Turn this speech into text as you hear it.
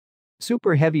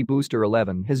Super Heavy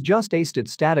Booster-11 has just aced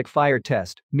its static fire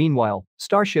test. Meanwhile,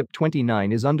 Starship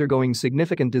 29 is undergoing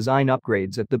significant design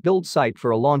upgrades at the build site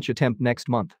for a launch attempt next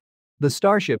month. The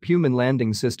Starship Human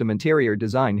Landing System interior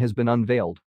design has been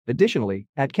unveiled. Additionally,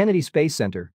 at Kennedy Space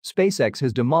Center, SpaceX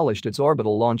has demolished its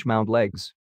orbital launch mount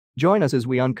legs. Join us as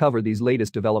we uncover these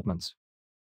latest developments.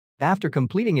 After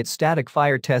completing its static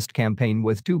fire test campaign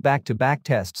with 2 back-to-back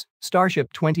tests,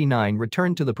 Starship 29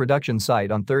 returned to the production site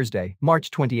on Thursday,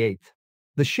 March 28.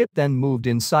 The ship then moved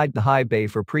inside the high bay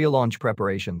for pre-launch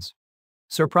preparations.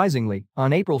 Surprisingly,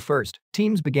 on April 1,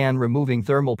 teams began removing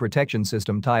thermal protection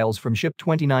system tiles from Ship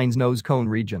 29's nose cone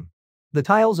region. The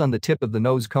tiles on the tip of the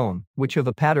nose cone, which have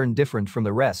a pattern different from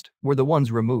the rest, were the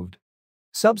ones removed.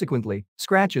 Subsequently,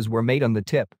 scratches were made on the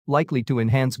tip, likely to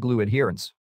enhance glue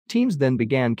adherence. Teams then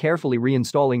began carefully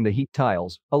reinstalling the heat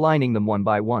tiles, aligning them one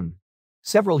by one.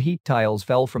 Several heat tiles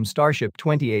fell from Starship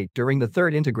 28 during the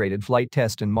third integrated flight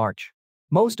test in March.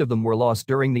 Most of them were lost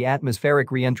during the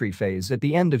atmospheric re-entry phase at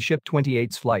the end of Ship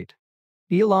 28's flight.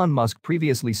 Elon Musk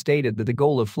previously stated that the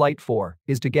goal of Flight 4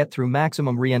 is to get through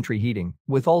maximum re-entry heating,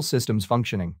 with all systems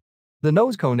functioning. The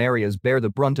nose cone areas bear the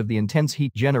brunt of the intense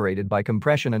heat generated by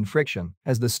compression and friction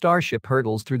as the Starship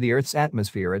hurtles through the Earth's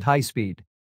atmosphere at high speed.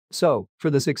 So, for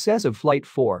the success of Flight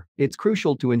 4, it's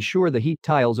crucial to ensure the heat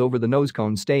tiles over the nose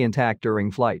cone stay intact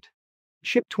during flight.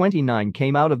 Ship 29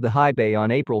 came out of the high bay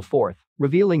on April 4,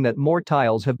 revealing that more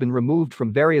tiles have been removed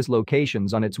from various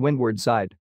locations on its windward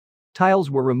side. Tiles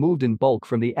were removed in bulk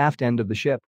from the aft end of the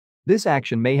ship. This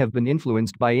action may have been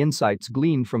influenced by insights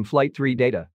gleaned from Flight 3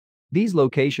 data. These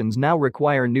locations now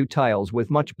require new tiles with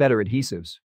much better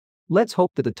adhesives. Let's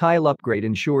hope that the tile upgrade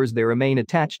ensures they remain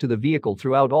attached to the vehicle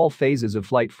throughout all phases of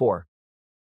Flight 4.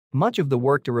 Much of the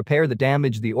work to repair the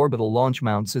damage the orbital launch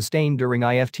mount sustained during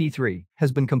IFT-3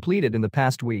 has been completed in the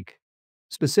past week.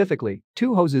 Specifically,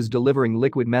 2 hoses delivering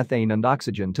liquid methane and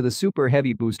oxygen to the Super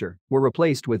Heavy booster were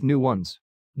replaced with new ones.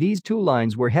 These 2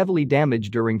 lines were heavily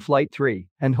damaged during Flight 3,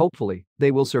 and hopefully,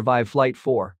 they will survive Flight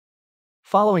 4.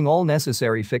 Following all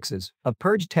necessary fixes, a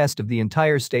purge test of the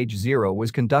entire Stage 0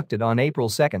 was conducted on April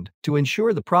 2 to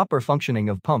ensure the proper functioning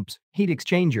of pumps, heat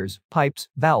exchangers, pipes,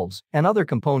 valves, and other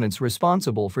components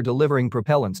responsible for delivering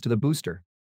propellants to the booster.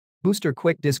 Booster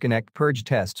quick disconnect purge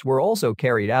tests were also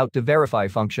carried out to verify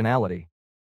functionality.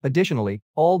 Additionally,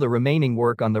 all the remaining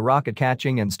work on the rocket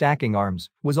catching and stacking arms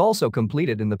was also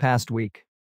completed in the past week.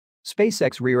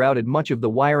 SpaceX rerouted much of the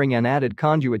wiring and added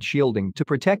conduit shielding to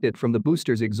protect it from the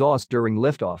booster's exhaust during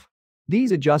liftoff.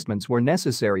 These adjustments were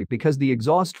necessary because the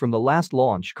exhaust from the last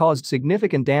launch caused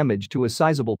significant damage to a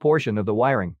sizable portion of the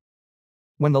wiring.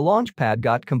 When the launch pad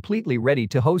got completely ready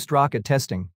to host rocket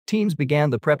testing, teams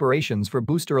began the preparations for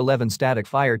Booster-11 static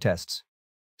fire tests.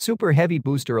 Super Heavy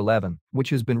Booster-11, which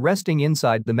has been resting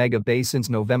inside the mega base since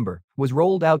November, was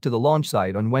rolled out to the launch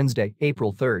site on Wednesday,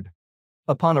 April 3.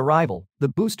 Upon arrival, the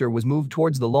booster was moved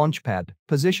towards the launch pad,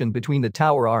 positioned between the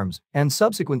tower arms, and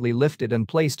subsequently lifted and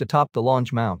placed atop the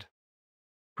launch mount.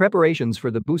 Preparations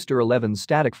for the Booster-11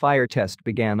 static fire test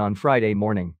began on Friday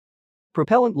morning.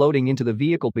 Propellant loading into the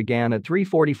vehicle began at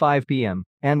 3:45 p.m.,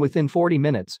 and within 40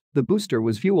 minutes, the booster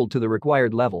was fueled to the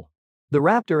required level. The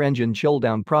Raptor engine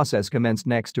chill-down process commenced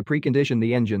next to precondition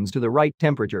the engines to the right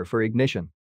temperature for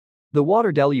ignition. The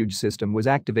water deluge system was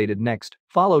activated next,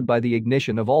 followed by the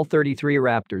ignition of all 33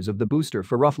 Raptors of the booster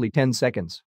for roughly 10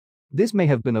 seconds. This may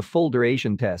have been a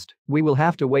full-duration test. We will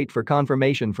have to wait for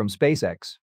confirmation from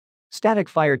SpaceX. Static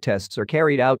fire tests are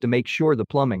carried out to make sure the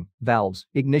plumbing, valves,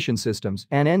 ignition systems,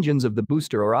 and engines of the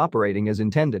booster are operating as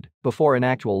intended before an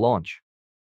actual launch.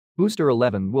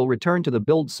 Booster-11 will return to the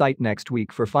build site next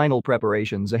week for final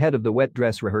preparations ahead of the wet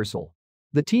dress rehearsal.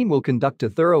 The team will conduct a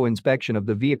thorough inspection of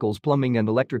the vehicle's plumbing and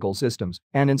electrical systems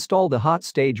and install the hot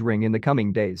stage ring in the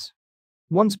coming days.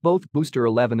 Once both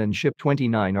Booster-11 and Ship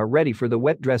 29 are ready for the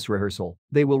wet dress rehearsal,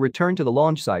 they will return to the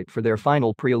launch site for their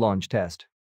final pre-launch test.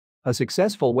 A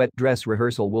successful wet dress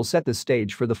rehearsal will set the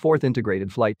stage for the 4th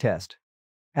integrated flight test.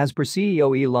 As per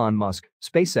CEO Elon Musk,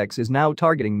 SpaceX is now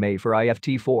targeting May for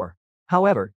IFT-4.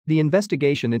 However, the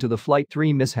investigation into the Flight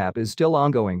 3 mishap is still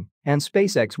ongoing, and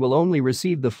SpaceX will only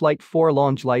receive the Flight 4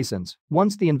 launch license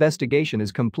once the investigation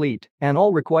is complete and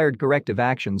all required corrective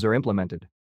actions are implemented.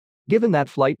 Given that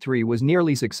Flight 3 was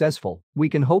nearly successful, we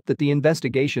can hope that the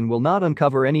investigation will not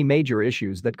uncover any major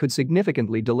issues that could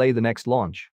significantly delay the next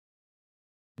launch.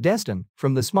 Destin,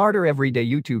 from the Smarter Everyday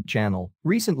YouTube channel,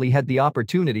 recently had the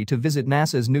opportunity to visit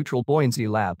NASA's Neutral Buoyancy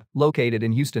Lab, located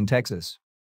in Houston, Texas.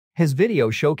 His video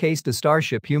showcased the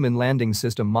Starship Human Landing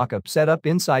System mock-up set up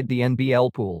inside the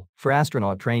NBL pool for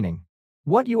astronaut training.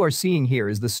 What you are seeing here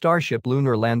is the Starship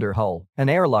lunar lander hull, an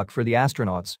airlock for the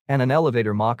astronauts, and an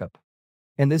elevator mock-up.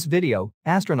 In this video,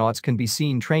 astronauts can be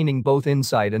seen training both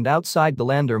inside and outside the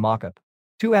lander mock-up.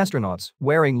 Two astronauts,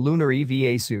 wearing lunar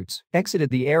EVA suits, exited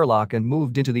the airlock and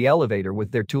moved into the elevator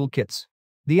with their toolkits.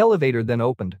 The elevator then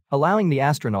opened, allowing the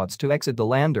astronauts to exit the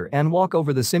lander and walk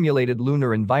over the simulated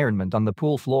lunar environment on the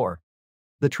pool floor.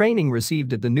 The training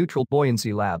received at the Neutral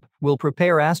Buoyancy Lab will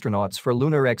prepare astronauts for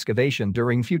lunar excavation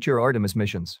during future Artemis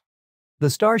missions. The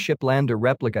Starship lander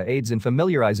replica aids in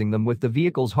familiarizing them with the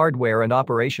vehicle's hardware and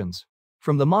operations.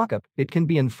 From the mock-up, it can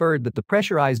be inferred that the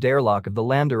pressurized airlock of the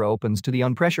lander opens to the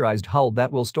unpressurized hull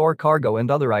that will store cargo and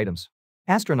other items.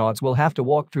 Astronauts will have to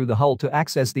walk through the hull to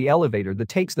access the elevator that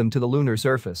takes them to the lunar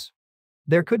surface.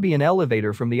 There could be an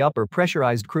elevator from the upper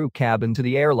pressurized crew cabin to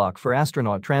the airlock for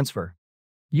astronaut transfer.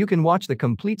 You can watch the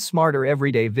complete Smarter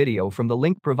Everyday video from the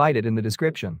link provided in the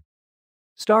description.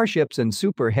 Starships and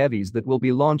Super Heavies that will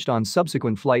be launched on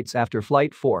subsequent flights after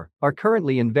Flight 4 are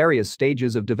currently in various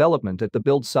stages of development at the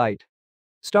build site.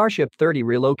 Starship 30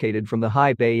 relocated from the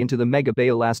high bay into the mega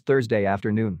bay last Thursday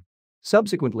afternoon.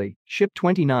 Subsequently, Ship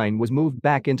 29 was moved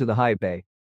back into the high bay.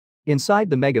 Inside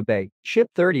the mega bay, Ship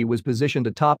 30 was positioned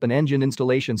atop an engine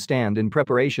installation stand in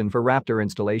preparation for Raptor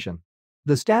installation.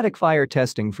 The static fire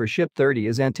testing for Ship 30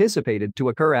 is anticipated to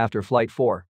occur after Flight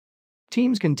 4.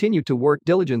 Teams continue to work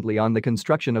diligently on the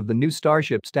construction of the new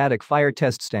Starship static fire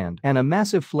test stand and a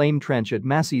massive flame trench at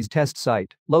Massey's test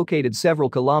site, located several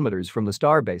kilometers from the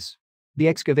starbase. The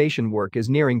excavation work is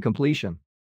nearing completion.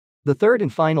 The third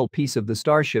and final piece of the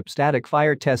Starship static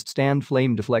fire test stand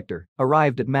flame deflector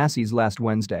arrived at Massey's last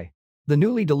Wednesday. The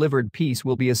newly delivered piece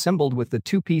will be assembled with the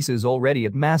two pieces already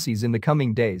at Massey's in the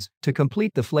coming days to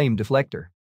complete the flame deflector.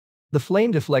 The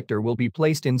flame deflector will be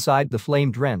placed inside the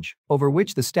flame drench, over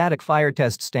which the static fire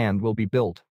test stand will be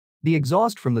built. The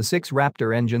exhaust from the 6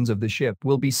 Raptor engines of the ship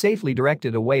will be safely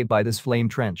directed away by this flame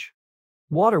trench.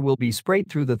 Water will be sprayed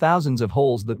through the thousands of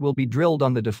holes that will be drilled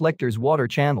on the deflector's water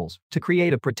channels to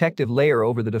create a protective layer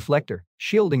over the deflector,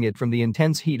 shielding it from the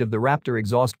intense heat of the Raptor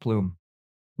exhaust plume.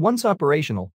 Once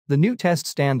operational, the new test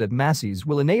stand at Massey's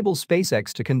will enable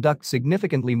SpaceX to conduct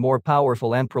significantly more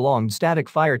powerful and prolonged static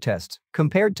fire tests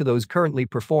compared to those currently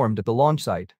performed at the launch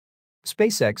site.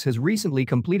 SpaceX has recently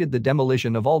completed the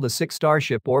demolition of all the 6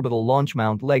 Starship orbital launch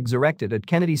mount legs erected at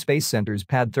Kennedy Space Center's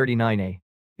Pad 39A.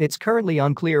 It's currently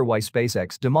unclear why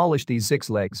SpaceX demolished these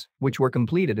 6 legs, which were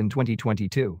completed in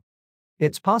 2022.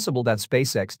 It's possible that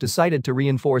SpaceX decided to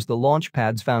reinforce the launch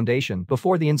pad's foundation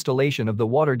before the installation of the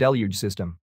water deluge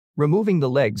system. Removing the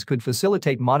legs could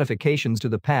facilitate modifications to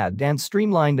the pad and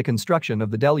streamline the construction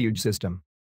of the deluge system.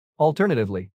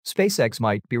 Alternatively, SpaceX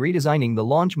might be redesigning the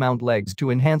launch mount legs to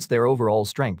enhance their overall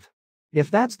strength. If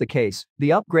that's the case, the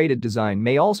upgraded design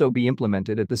may also be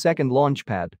implemented at the second launch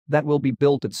pad that will be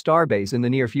built at Starbase in the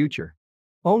near future.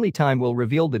 Only time will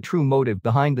reveal the true motive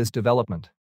behind this development.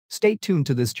 Stay tuned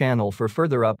to this channel for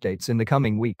further updates in the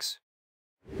coming weeks.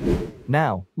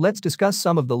 Now, let's discuss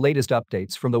some of the latest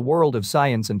updates from the world of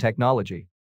science and technology.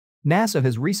 NASA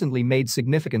has recently made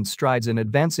significant strides in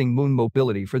advancing moon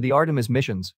mobility for the Artemis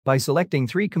missions by selecting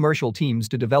 3 commercial teams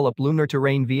to develop lunar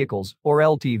terrain vehicles, or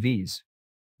LTVs.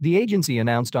 The agency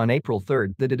announced on April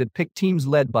 3 that it had picked teams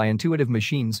led by Intuitive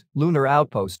Machines, Lunar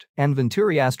Outpost, and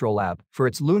Venturi Astrolab for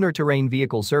its Lunar Terrain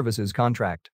Vehicle Services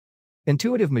contract.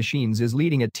 Intuitive Machines is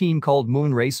leading a team called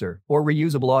Moon Racer, or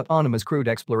Reusable Autonomous Crewed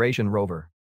Exploration Rover.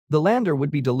 The lander would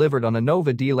be delivered on a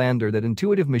Nova D lander that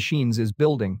Intuitive Machines is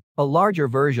building, a larger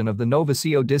version of the Nova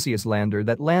C Odysseus lander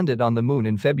that landed on the moon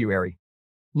in February.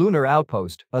 Lunar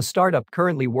Outpost, a startup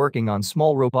currently working on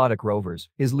small robotic rovers,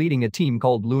 is leading a team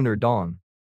called Lunar Dawn.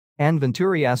 And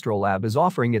Venturi Astrolab is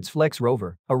offering its Flex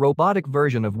rover, a robotic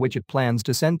version of which it plans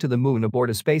to send to the moon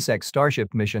aboard a SpaceX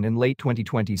Starship mission in late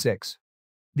 2026.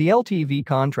 The LTV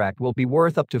contract will be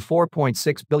worth up to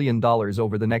 $4.6 billion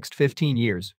over the next 15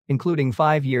 years, including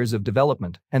 5 years of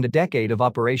development and a decade of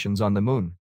operations on the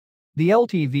moon. The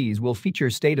LTVs will feature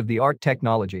state-of-the-art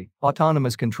technology,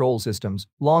 autonomous control systems,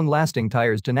 long-lasting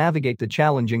tires to navigate the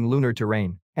challenging lunar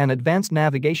terrain, and advanced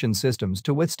navigation systems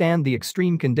to withstand the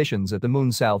extreme conditions at the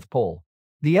moon's south pole.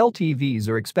 The LTVs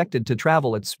are expected to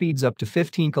travel at speeds up to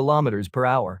 15 km per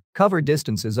hour, cover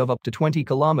distances of up to 20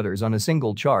 km on a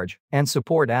single charge, and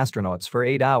support astronauts for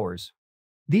 8 hours.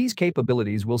 These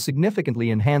capabilities will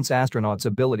significantly enhance astronauts'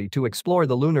 ability to explore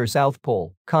the lunar south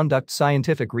pole, conduct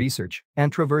scientific research,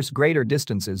 and traverse greater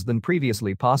distances than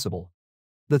previously possible.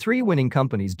 The 3 winning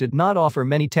companies did not offer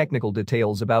many technical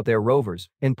details about their rovers,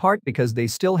 in part because they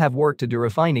still have work to do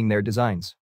refining their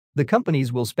designs. The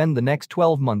companies will spend the next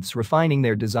 12 months refining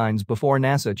their designs before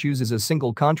NASA chooses a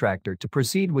single contractor to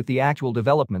proceed with the actual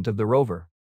development of the rover.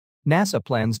 NASA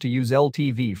plans to use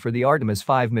LTV for the Artemis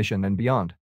V mission and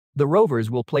beyond. The rovers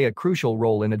will play a crucial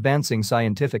role in advancing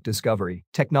scientific discovery,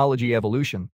 technology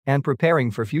evolution, and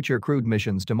preparing for future crewed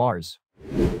missions to Mars.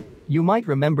 You might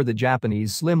remember the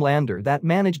Japanese SLIM lander that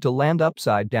managed to land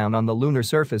upside down on the lunar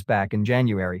surface back in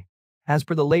January. As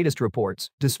per the latest reports,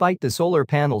 despite the solar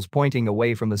panels pointing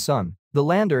away from the sun, the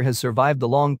lander has survived the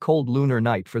long cold lunar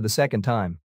night for the second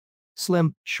time.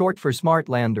 SLIM, short for Smart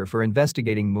Lander for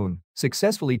Investigating Moon,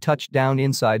 successfully touched down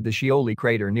inside the Scioli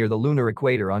crater near the lunar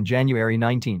equator on January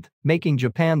 19, making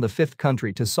Japan the fifth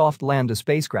country to soft land a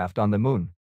spacecraft on the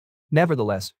moon.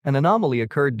 Nevertheless, an anomaly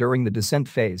occurred during the descent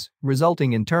phase,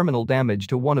 resulting in terminal damage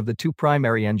to one of the two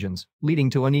primary engines, leading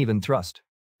to uneven thrust.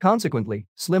 Consequently,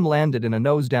 SLIM landed in a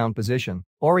nose-down position,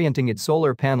 orienting its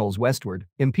solar panels westward,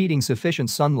 impeding sufficient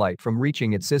sunlight from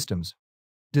reaching its systems.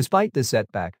 Despite this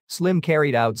setback, SLIM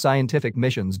carried out scientific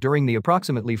missions during the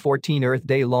approximately 14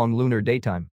 Earth-day-long lunar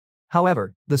daytime.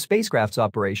 However, the spacecraft's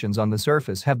operations on the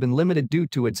surface have been limited due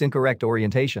to its incorrect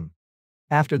orientation.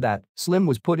 After that, SLIM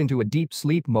was put into a deep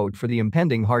sleep mode for the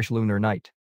impending harsh lunar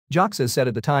night. JAXA said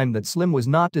at the time that SLIM was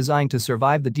not designed to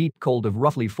survive the deep cold of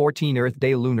roughly 14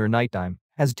 Earth-day lunar nighttime,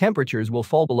 as temperatures will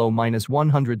fall below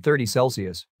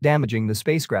 -130°C, damaging the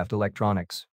spacecraft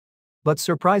electronics. But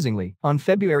surprisingly, on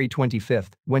February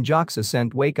 25, when JAXA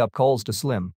sent wake-up calls to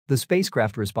SLIM, the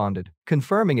spacecraft responded,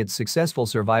 confirming its successful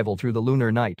survival through the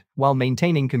lunar night while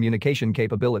maintaining communication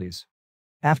capabilities.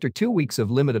 After 2 weeks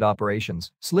of limited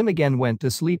operations, SLIM again went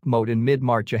to sleep mode in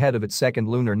mid-March ahead of its second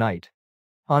lunar night.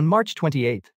 On March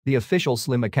 28, the official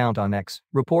SLIM account on X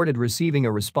reported receiving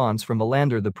a response from the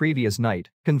lander the previous night,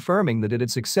 confirming that it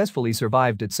had successfully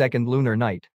survived its second lunar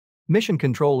night. Mission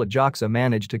Control at JAXA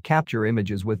managed to capture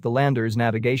images with the lander's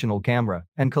navigational camera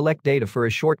and collect data for a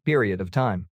short period of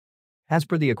time. As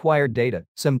per the acquired data,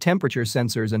 some temperature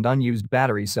sensors and unused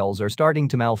battery cells are starting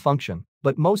to malfunction,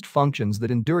 but most functions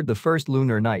that endured the first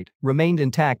lunar night remained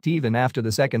intact even after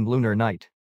the second lunar night.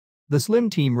 The SLIM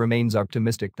team remains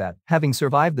optimistic that, having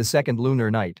survived the second lunar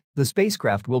night, the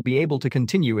spacecraft will be able to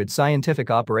continue its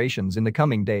scientific operations in the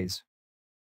coming days.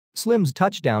 SLIM's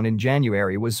touchdown in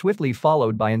January was swiftly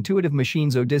followed by Intuitive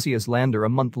Machines' Odysseus lander a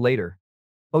month later.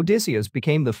 Odysseus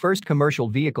became the first commercial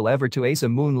vehicle ever to ace a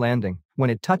moon landing when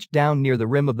it touched down near the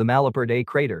rim of the labpadre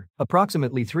crater,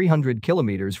 approximately 300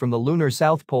 kilometers from the lunar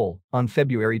south pole, on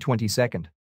February 22.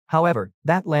 However,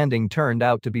 that landing turned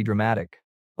out to be dramatic.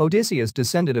 Odysseus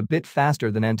descended a bit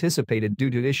faster than anticipated due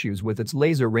to issues with its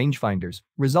laser rangefinders,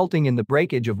 resulting in the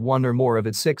breakage of one or more of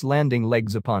its 6 landing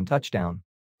legs upon touchdown.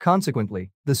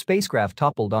 Consequently, the spacecraft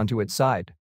toppled onto its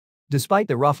side. Despite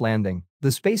the rough landing,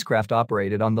 the spacecraft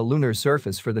operated on the lunar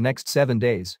surface for the next 7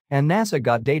 days, and NASA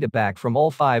got data back from all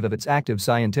 5 of its active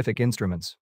scientific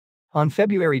instruments. On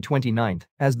February 29,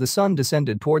 as the sun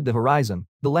descended toward the horizon,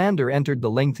 the lander entered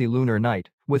the lengthy lunar night,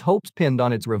 with hopes pinned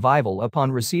on its revival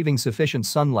upon receiving sufficient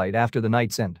sunlight after the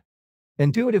night's end.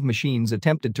 Intuitive Machines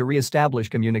attempted to re-establish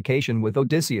communication with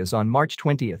Odysseus on March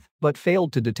 20, but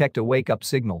failed to detect a wake-up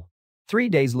signal. 3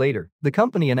 days later, the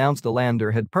company announced the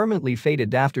lander had permanently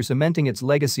faded after cementing its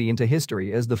legacy into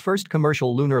history as the first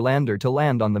commercial lunar lander to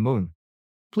land on the moon.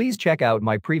 Please check out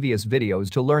my previous videos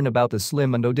to learn about the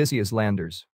SLIM and Odysseus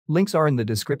landers. Links are in the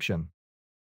description.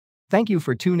 Thank you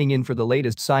for tuning in for the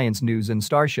latest science news and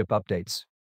Starship updates.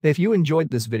 If you enjoyed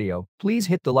this video, please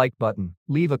hit the like button,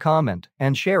 leave a comment,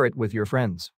 and share it with your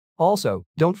friends. Also,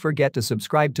 don't forget to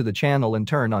subscribe to the channel and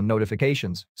turn on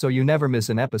notifications so you never miss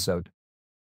an episode.